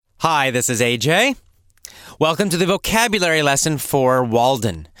Hi, this is AJ. Welcome to the vocabulary lesson for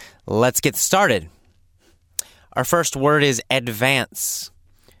Walden. Let's get started. Our first word is advance.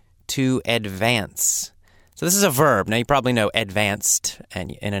 To advance. So this is a verb. Now you probably know advanced and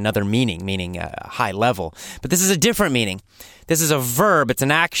in another meaning, meaning high level. But this is a different meaning. This is a verb. It's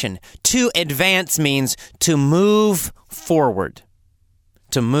an action. To advance means to move forward.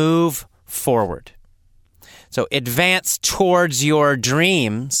 To move forward. So advance towards your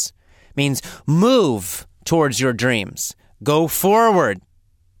dreams means move towards your dreams. Go forward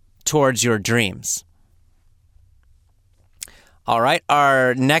towards your dreams. All right,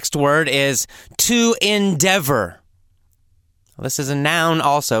 our next word is to endeavor. Well, this is a noun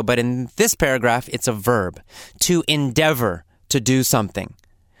also, but in this paragraph, it's a verb. To endeavor to do something.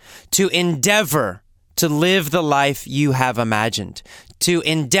 To endeavor to live the life you have imagined. To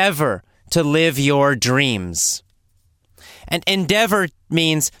endeavor to live your dreams. And endeavor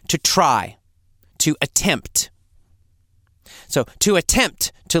means to try, to attempt. So to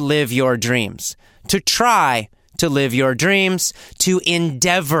attempt to live your dreams, to try to live your dreams, to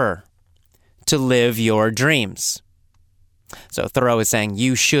endeavor to live your dreams. So Thoreau is saying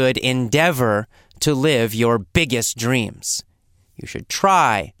you should endeavor to live your biggest dreams. You should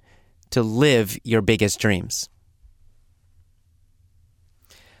try to live your biggest dreams.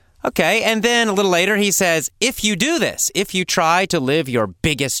 Okay, and then a little later he says, if you do this, if you try to live your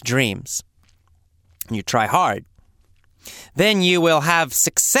biggest dreams, and you try hard, then you will have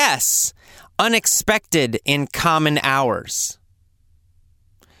success unexpected in common hours.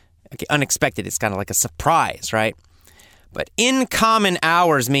 Okay, unexpected is kind of like a surprise, right? But in common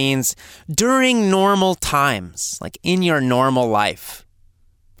hours means during normal times, like in your normal life.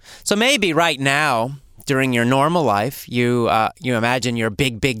 So maybe right now, during your normal life, you imagine your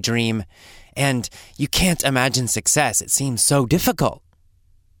big dream, and you can't imagine success. It seems so difficult.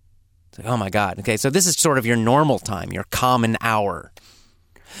 It's like, oh my God. Okay, so this is sort of your normal time, your common hour.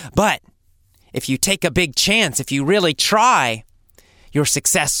 But if you take a big chance, if you really try, your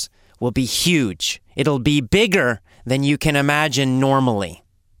success will be huge. It'll be bigger than you can imagine normally.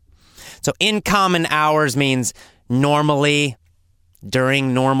 So in common hours means normally,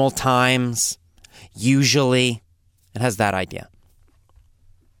 during normal times, usually. It has that idea.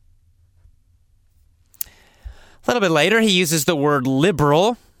 A little bit later, he uses the word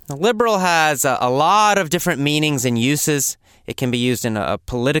liberal. Now, liberal has a lot of different meanings and uses. It can be used in a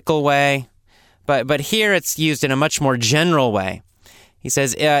political way, but here it's used in a much more general way. He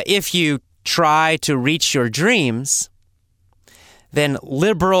says, if you try to reach your dreams, then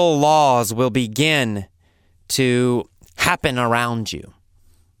liberal laws will begin to happen around you.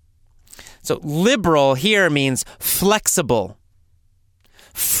 So liberal here means flexible,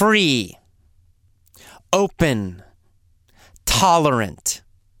 free, open, tolerant.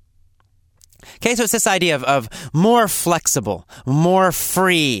 Okay, so it's this idea of more flexible, more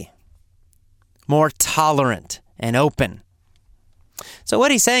free, more tolerant and open. So what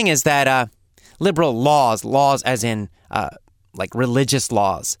he's saying is that liberal laws as in like religious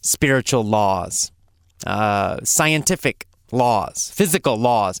laws, spiritual laws, scientific laws, physical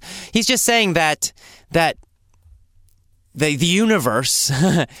laws. He's just saying that the universe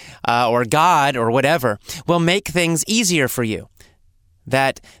or God or whatever will make things easier for you.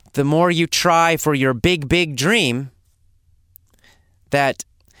 That the more you try for your big dream, that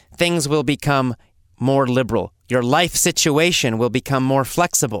things will become more liberal. Your life situation will become more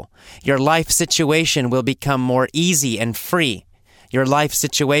flexible. Your life situation will become more easy and free. Your life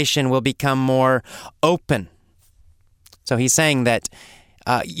situation will become more open. So he's saying that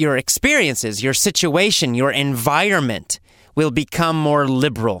your experiences, your situation, your environment will become more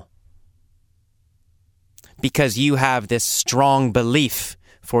liberal because you have this strong belief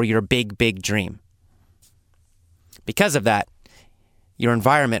for your big dream. Because of that, your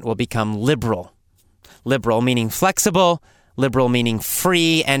environment will become liberal. Liberal meaning flexible, liberal meaning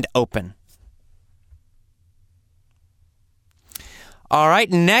free and open. All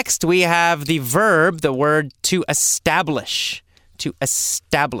right, next we have the verb, the word to establish. To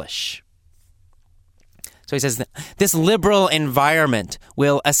establish. So he says, this liberal environment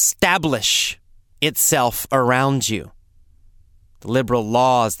will establish itself around you. The liberal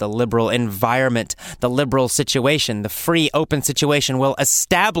laws, the liberal environment, the liberal situation, the free, open situation will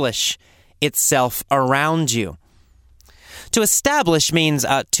establish itself around you. To establish means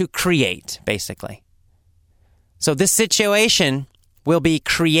to create, basically. So this situation will be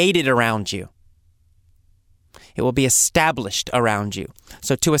created around you. It will be established around you.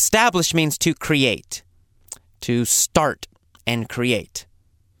 So to establish means to create, to start and create,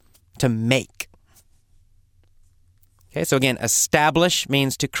 to make. Okay, so again, establish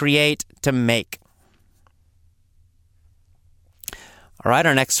means to create, to make. All right,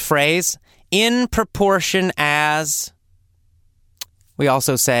 our next phrase, in proportion as, we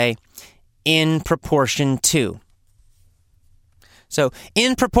also say, in proportion to. So,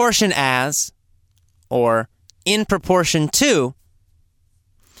 in proportion as, or in proportion to,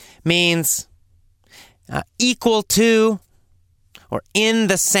 means equal to, or in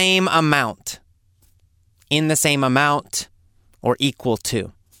the same amount. In the same amount, or equal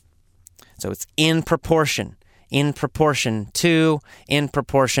to. So it's in proportion to, in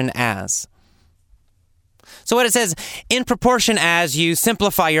proportion as. So what it says, in proportion as you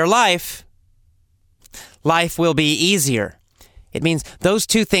simplify your life, life will be easier. It means those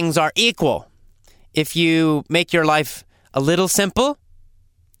two things are equal. If you make your life a little simple,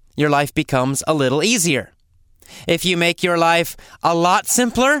 your life becomes a little easier. If you make your life a lot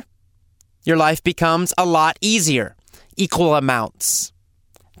simpler, your life becomes a lot easier. Equal amounts.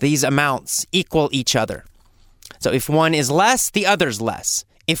 These amounts equal each other. So if one is less, the other's less.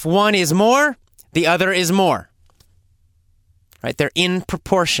 If one is more, the other is more. Right? They're in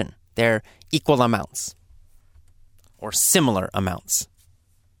proportion. They're equal amounts. Or similar amounts.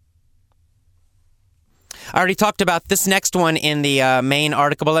 I already talked about this next one in the main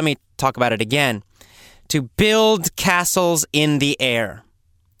article, but let me talk about it again. To build castles in the air.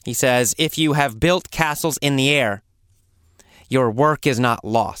 He says, if you have built castles in the air, your work is not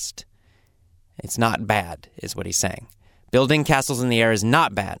lost. It's not bad, is what he's saying. Building castles in the air is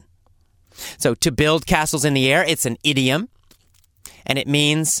not bad. So to build castles in the air, it's an idiom, and it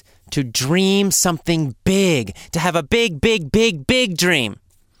means to dream something big, to have a big, big, big, big dream.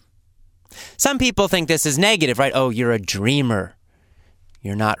 Some people think this is negative, right? Oh, you're a dreamer.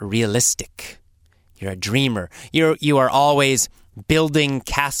 You're not realistic. You're a dreamer. You are always building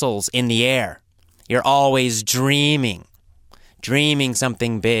castles in the air. You're always dreaming. Dreaming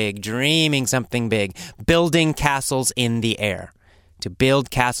something big. Dreaming something big. Building castles in the air. To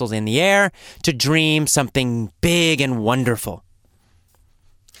build castles in the air. To dream something big and wonderful.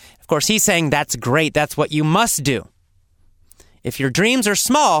 Of course, he's saying that's great. That's what you must do. If your dreams are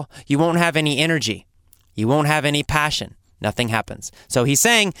small, you won't have any energy. You won't have any passion. Nothing happens. So he's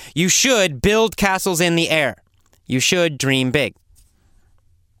saying you should build castles in the air. You should dream big.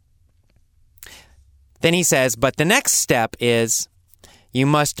 Then he says, but the next step is you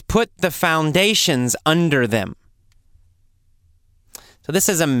must put the foundations under them. So this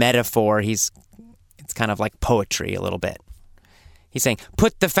is a metaphor. It's kind of like poetry a little bit. He's saying,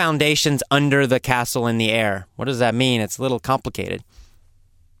 put the foundations under the castle in the air. What does that mean? It's a little complicated.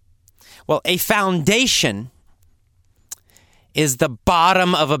 Well, a foundation is the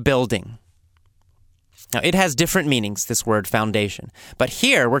bottom of a building. Now, it has different meanings, this word foundation. But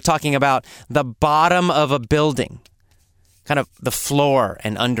here, we're talking about the bottom of a building. Kind of the floor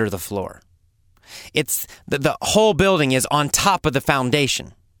and under the floor. It's the whole building is on top of the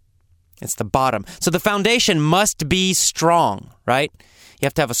foundation. It's the bottom. So the foundation must be strong, right? You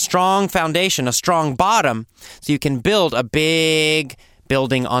have to have a strong foundation, a strong bottom, so you can build a big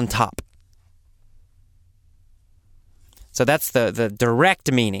building on top. So that's the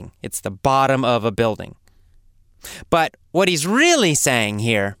direct meaning. It's the bottom of a building. But what he's really saying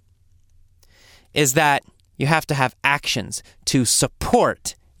here is that you have to have actions to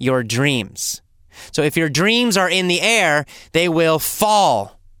support your dreams. So if your dreams are in the air, they will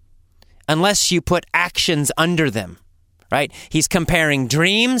fall unless you put actions under them, right? He's comparing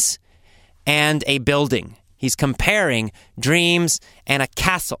dreams and a building. He's comparing dreams and a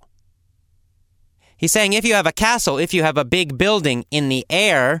castle. He's saying if you have a castle, if you have a big building in the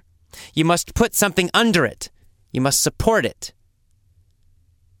air, you must put something under it. You must support it,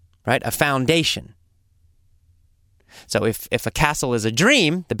 right? A foundation. So if a castle is a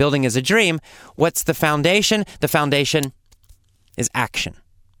dream, the building is a dream, what's the foundation? The foundation is action.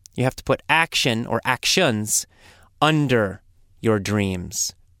 You have to put action or actions under your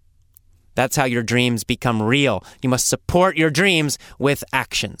dreams. That's how your dreams become real. You must support your dreams with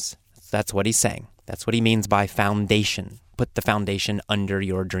actions. That's what he's saying. That's what he means by foundation. Put the foundation under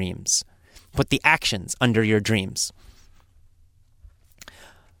your dreams. Put the actions under your dreams.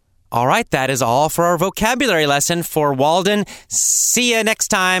 All right, that is all for our vocabulary lesson for Walden. See you next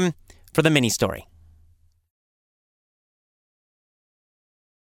time for the mini story.